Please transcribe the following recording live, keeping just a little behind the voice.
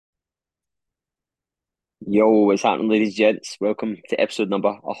Yo, what's happening, ladies and gents? Welcome to episode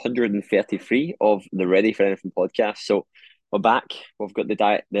number 133 of the Ready for Anything podcast. So we're back. We've got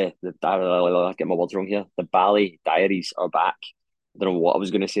get my words wrong here. The Bali Diaries are back. I don't know what I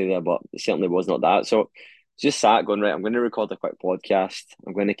was going to say there, but it certainly was not that. So just sat going, right, I'm going to record a quick podcast.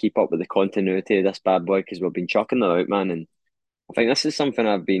 I'm going to keep up with the continuity of this bad boy because we've been chucking them out, man. And I think this is something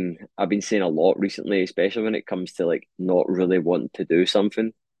I've been saying a lot recently, especially when it comes to like not really wanting to do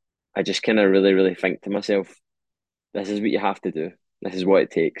something. I just kind of really think to myself, this is what you have to do. This is what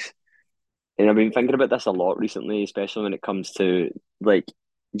it takes. And I've been thinking about this a lot recently, especially when it comes to like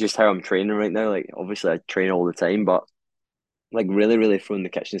just how I'm training right now. Like obviously I train all the time, but like really throwing the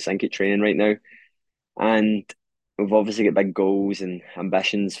kitchen sink at training right now. And we've obviously got big goals and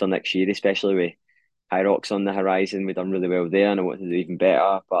ambitions for next year, especially with High Rocks on the horizon. We've done really well there and I want to do even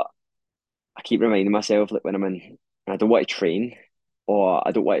better. But I keep reminding myself like when I'm in I don't want to train or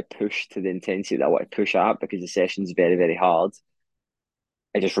I don't want to push to the intensity that I want to push at because the session's very hard.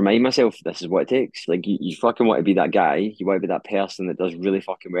 I just remind myself this is what it takes. Like you fucking want to be that guy, you want to be that person that does really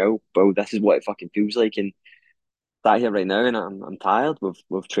fucking well. Well, this is what it fucking feels like. And that here right now, and I'm tired.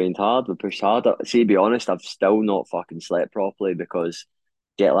 We've trained hard, we've pushed hard. See, to be honest, I've still not fucking slept properly because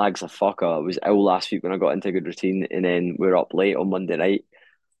jet lag's a fucker. I was ill last week when I got into a good routine, and then we were up late on Monday night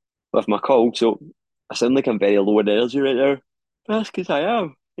with my cold. So I sound like I'm very low in energy right now. That's because I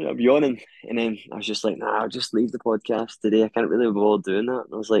am. You know, I'm yawning. And then I was just like, nah, I'll just leave the podcast today. I can't really bother doing that.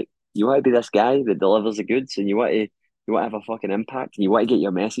 And I was like, you want to be this guy that delivers the goods and you want to have a fucking impact and you want to get your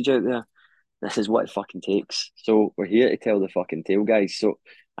message out there. This is what it fucking takes. So we're here to tell the fucking tale, guys. So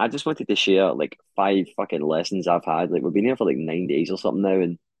I just wanted to share like five fucking lessons I've had. Like we've been here for like 9 days or something now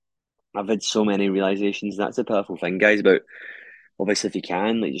and I've had so many realizations. That's the powerful thing, guys, about obviously if you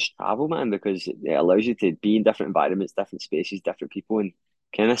can, like just travel, man, because it allows you to be in different environments, different spaces, different people, and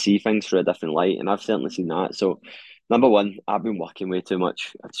kind of see things through a different light. And I've certainly seen that. So, number one, I've been working way too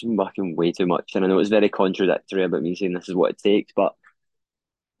much. I've just been working way too much, and I know it's very contradictory about me saying this is what it takes, but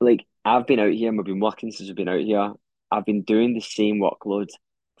like I've been out here and we've been working since we've been out here. I've been doing the same workload,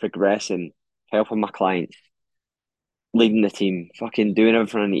 progressing, helping my clients, leading the team, fucking doing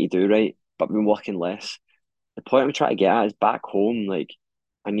everything I need to do, right? But I've been working less. The point I'm trying to get at is back home, like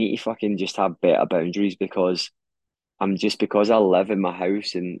I need to fucking just have better boundaries because I live in my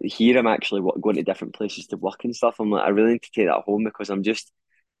house and here I'm actually going to different places to work and stuff. I'm like, I really need to take that home because I'm just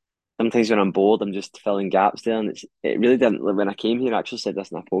sometimes when I'm bored, I'm just filling gaps there. And it really didn't like, when I came here, I actually said this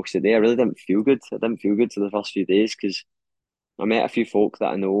in a post today. I really didn't feel good. I didn't feel good for the first few days because I met a few folk that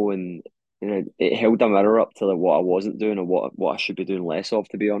I know and you know it held a mirror up to like what I wasn't doing or what I should be doing less of,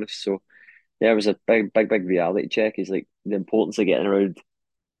 to be honest. So there was a big reality check is like the importance of getting around.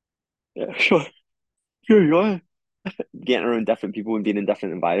 Yeah, sure you are. Getting around different people and being in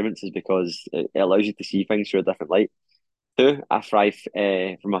different environments is because it allows you to see things through a different light. Two, I thrive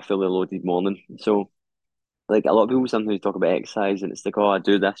from a fully loaded morning. So, like a lot of people sometimes talk about exercise and it's like, oh, I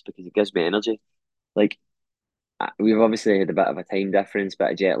do this because it gives me energy. Like, we've obviously had a bit of a time difference,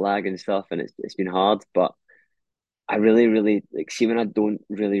 bit of jet lag and stuff, and it's been hard, but I really like see when I don't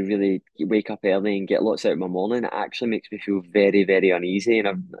really wake up early and get lots out of my morning, it actually makes me feel very uneasy. And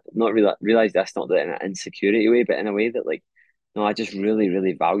I've not really realized that's not that in an insecurity way, but in a way that like, no, I just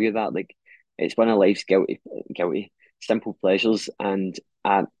really value that. Like it's one of life's guilty simple pleasures, and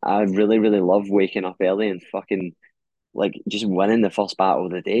I really love waking up early and fucking like just winning the first battle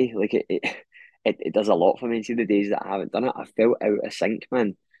of the day. Like it does a lot for me. See the days that I haven't done it, I felt out of sync,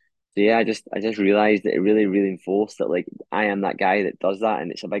 man. So yeah, I just realized that it really reinforced that like I am that guy that does that,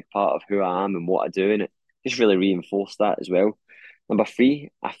 and it's a big part of who I am and what I do, and it just really reinforced that as well. Number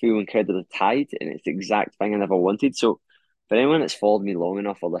three, I feel incredibly tied, and it's the exact thing I never wanted. So for anyone that's followed me long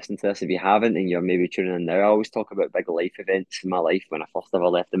enough or listened to this, if you haven't and you're maybe tuning in now, I always talk about big life events in my life when I first ever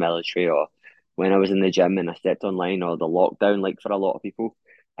left the military, or when I was in the gym and I stepped online, or the lockdown. Like for a lot of people,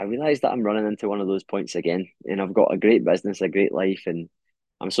 I realized that I'm running into one of those points again, and I've got a great business, a great life, and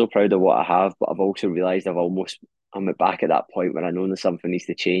I'm so proud of what I have, but I've also realised I'm back at that point where I know that something needs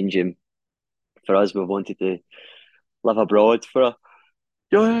to change. And for us, we've wanted to live abroad for a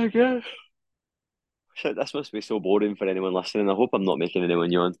yeah, I guess. Shit, this must be so boring for anyone listening. I hope I'm not making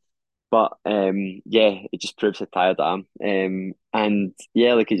anyone yawn. But yeah, it just proves how tired I am. And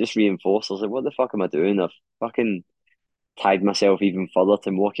yeah, like it just reinforces like, what the fuck am I doing? I've fucking tied myself even further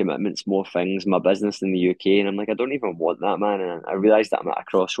to more commitments, more things, my business in the UK. And I'm like, I don't even want that, man. And I realised that I'm at a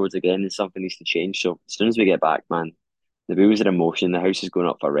crossroads again and something needs to change. So as soon as we get back, man, the wheels are in motion, the house is going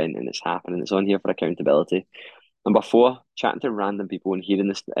up for rent and it's happening. It's on here for accountability. Number four, chatting to random people and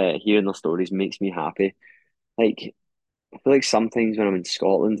hearing their stories makes me happy. Like, I feel like sometimes when I'm in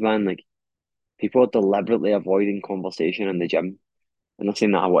Scotland, man, like people are deliberately avoiding conversation in the gym. I'm not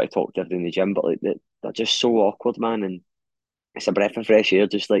saying that I want to talk to everyone in the gym, but like they're just so awkward, man. And it's a breath of fresh air,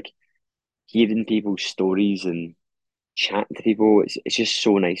 just like hearing people's stories and chatting to people. It's just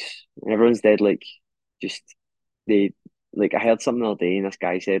so nice. And everyone's dead like just they like I heard something the other day and this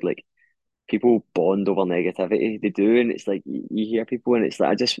guy said like people bond over negativity. They do, and it's like you hear people and it's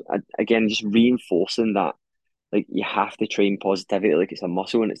like again just reinforcing that like you have to train positivity like it's a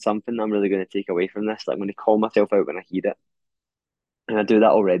muscle and it's something I'm really going to take away from this. Like I'm going to call myself out when I hear it. And I do that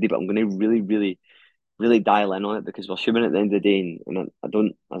already, but I'm going to really, really, really dial in on it because we're human at the end of the day, and I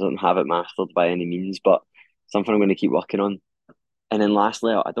don't have it mastered by any means, but something I'm going to keep working on. And then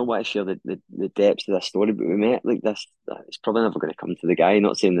lastly, I don't want to share the depths of this story, but we met like this. It's probably never going to come to the guy.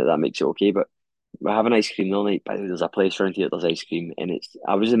 Not saying that that makes it okay, but we're having ice cream the other night. By the way, there's a place around here that does ice cream, and it's.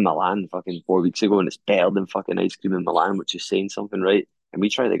 I was in Milan fucking 4 weeks ago, and it's better than fucking ice cream in Milan, which is saying something, right? And we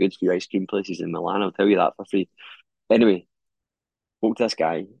try the good few ice cream places in Milan. I'll tell you that for free. Anyway, spoke to this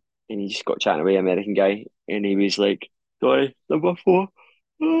guy, and he just got chatting away, American guy, and he was like, "Sorry, number four."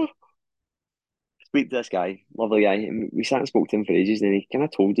 Speak to this guy, lovely guy, and we sat and spoke to him for ages, and he kind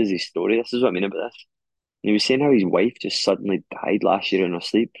of told us his story. This is what I mean about this. And he was saying how his wife just suddenly died last year in her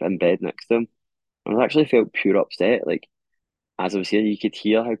sleep in bed next to him. And I actually felt pure upset. Like as I was here, you could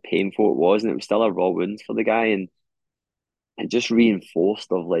hear how painful it was, and it was still a raw wound for the guy, and it just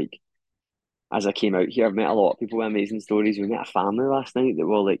reinforced of like as I came out here, I've met a lot of people with amazing stories. We met a family last night that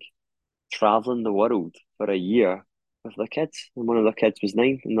were like traveling the world for a year with their kids, and one of their kids was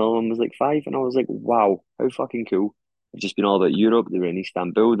 9, and the other one was like 5, and I was like, wow, how fucking cool! They've just been all about Europe. They were in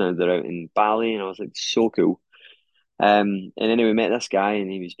Istanbul, now they're out in Bali, and I was like, so cool. And anyway, we met this guy, and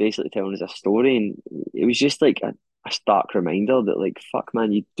he was basically telling us a story, and it was just like a stark reminder that, like, fuck,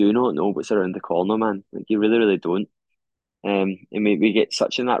 man, you do not know what's around the corner, man. Like, you really, really don't. And we get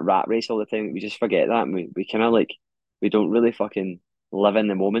such in that rat race all the time that we just forget that, and we kind of like we don't really fucking live in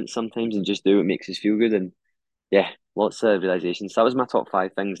the moment sometimes and just do what makes us feel good. And yeah, lots of realizations. That was my top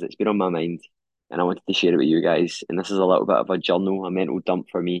 5 things that's been on my mind, and I wanted to share it with you guys. And this is a little bit of a journal, a mental dump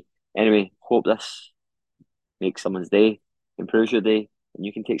for me. Anyway, hope this makes someone's day, improves your day, and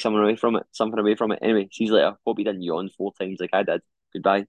you can take someone away from it, something away from it. Anyway, see you later. Hope you didn't yawn 4 times like I did. Goodbye.